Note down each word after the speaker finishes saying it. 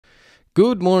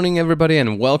Good morning everybody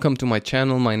and welcome to my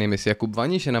channel. My name is Jakub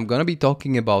Vaniš and I'm gonna be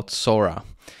talking about Sora.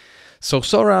 So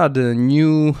Sora, the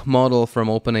new model from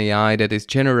OpenAI that is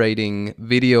generating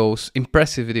videos,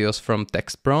 impressive videos from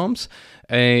text prompts,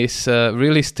 is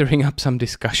really stirring up some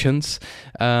discussions.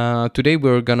 Today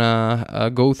we're gonna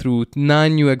go through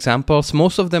 9 new examples.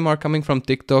 Most of them are coming from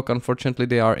TikTok. Unfortunately,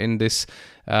 they are in this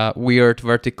weird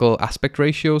vertical aspect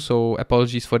ratio, so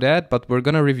apologies for that, but we're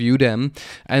gonna review them.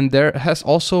 And there has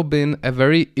also been a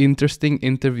very interesting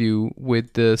interview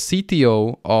with the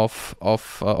CTO of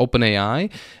OpenAI.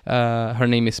 Her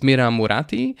name is Mira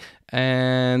Murati,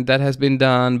 and that has been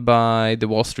done by the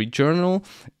Wall Street Journal,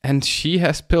 and she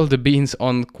has spilled the beans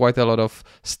on quite a lot of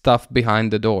stuff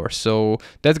behind the door. So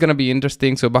that's gonna be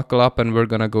interesting, so buckle up and we're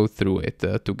gonna go through it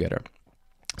together.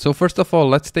 So first of all,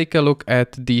 let's take a look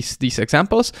at these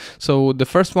examples. So the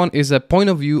first one is a point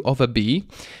of view of a bee.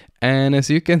 And as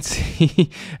you can see,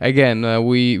 again,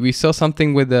 we saw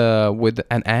something with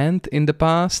an ant in the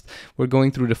past. We're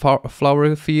going through the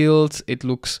flower fields. It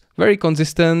looks very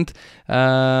consistent.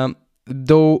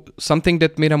 Though something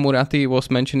that Mira Murati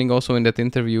was mentioning also in that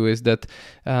interview is that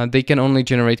they can only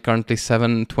generate currently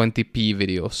 720p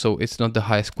videos. So it's not the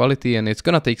highest quality, and it's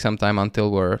gonna take some time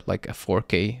until we're like a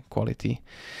 4K quality.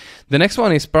 The next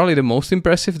one is probably the most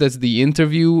impressive. That's the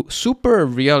interview. Super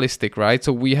realistic, right?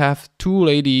 So we have two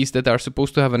ladies that are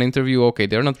supposed to have an interview. Okay,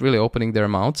 they're not really opening their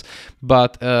mouths.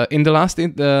 But in the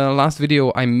last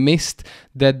video, I missed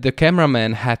that the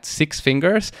cameraman had 6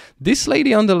 fingers. This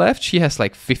lady on the left, she has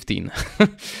like 15.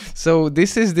 So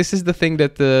this is the thing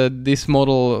that this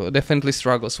model definitely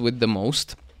struggles with the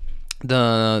most.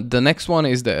 The next one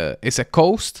is a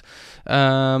coast.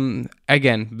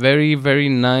 Again, very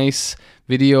nice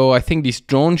video. I think these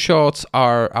drone shots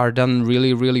are done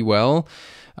really well.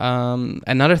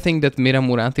 Another thing that Mira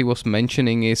Murati was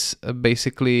mentioning is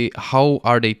basically how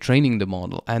are they training the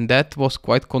model, and that was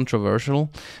quite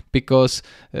controversial because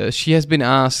she has been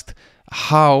asked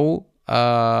how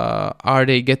are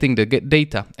they getting the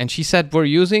data, and she said we're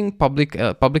using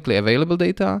publicly available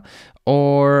data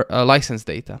or licensed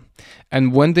data.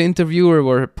 And when the interviewer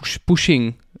were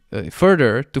pushing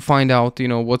further to find out, you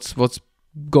know, what's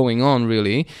going on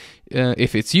really,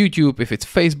 if it's YouTube, if it's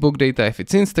Facebook data, if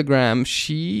it's Instagram,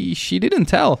 she didn't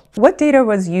tell. What data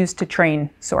was used to train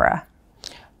Sora?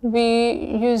 We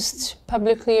used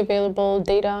publicly available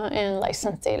data and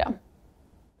licensed data.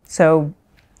 So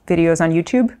videos on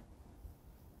YouTube?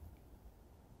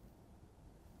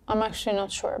 I'm actually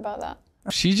not sure about that.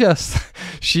 She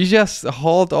just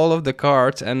hauled all of the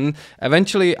cards, and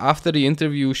eventually after the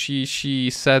interview she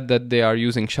said that they are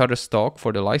using Shutterstock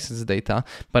for the license data,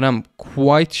 but I'm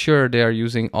quite sure they are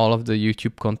using all of the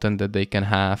YouTube content that they can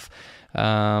have,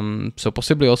 so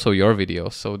possibly also your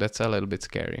videos, so that's a little bit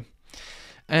scary.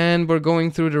 And we're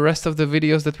going through the rest of the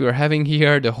videos that we are having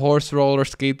here. The horse roller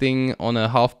skating on a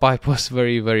half pipe was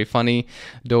very funny,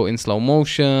 though in slow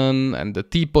motion, and the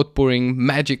teapot pouring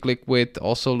magic liquid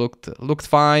also looked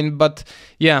fine, but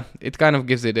yeah, it kind of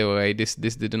gives it away. This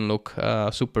didn't look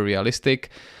super realistic.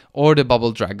 Or the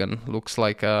bubble dragon looks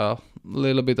like a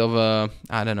little bit of a,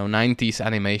 I don't know, 90s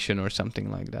animation or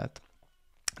something like that.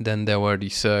 Then there were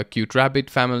this cute rabbit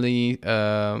family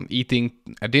eating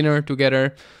a dinner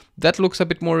together. That looks a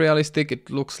bit more realistic. It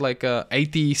looks like a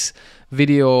 80s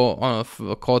video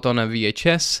caught on a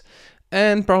VHS.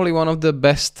 And probably one of the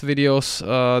best videos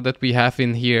that we have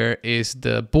in here is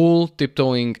the bull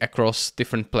tiptoeing across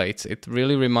different plates. It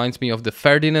really reminds me of the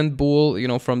Ferdinand bull, you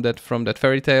know, from that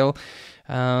fairy tale.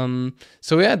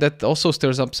 So yeah, that also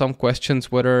stirs up some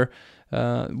questions whether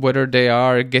they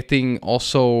are getting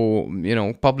also, you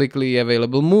know, publicly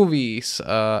available movies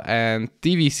and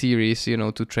TV series, you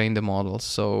know, to train the models.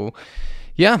 So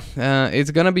yeah,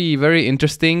 it's gonna be very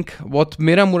interesting. What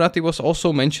Mira Murati was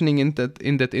also mentioning in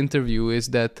that interview is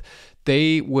that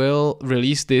they will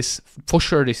release this for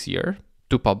sure this year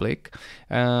to public.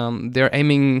 They're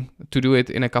aiming to do it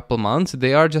in a couple months.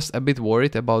 They are just a bit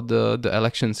worried about the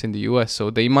elections in the US, so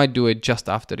they might do it just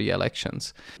after the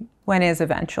elections. When is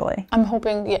eventually? I'm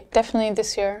hoping, yeah, definitely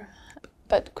this year,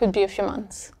 but could be a few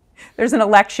months. There's an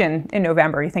election in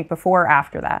November. You think before or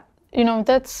after that? You know,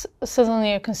 that's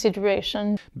certainly a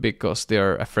consideration. Because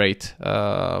they're afraid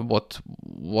what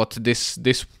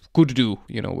this could do,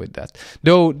 you know, with that.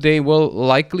 Though they will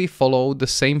likely follow the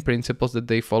same principles that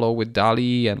they follow with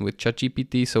DALL-E and with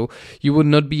ChatGPT, so you would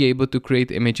not be able to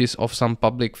create images of some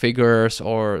public figures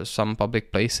or some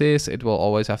public places. It will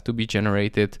always have to be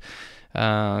generated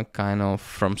kind of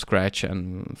from scratch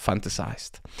and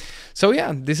fantasized. So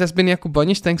yeah, this has been Jakub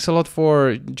Baniš. Thanks a lot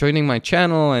for joining my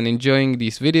channel and enjoying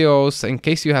these videos. In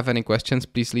case you have any questions,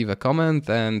 please leave a comment,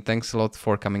 and thanks a lot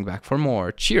for coming back for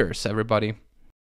more. Cheers, everybody.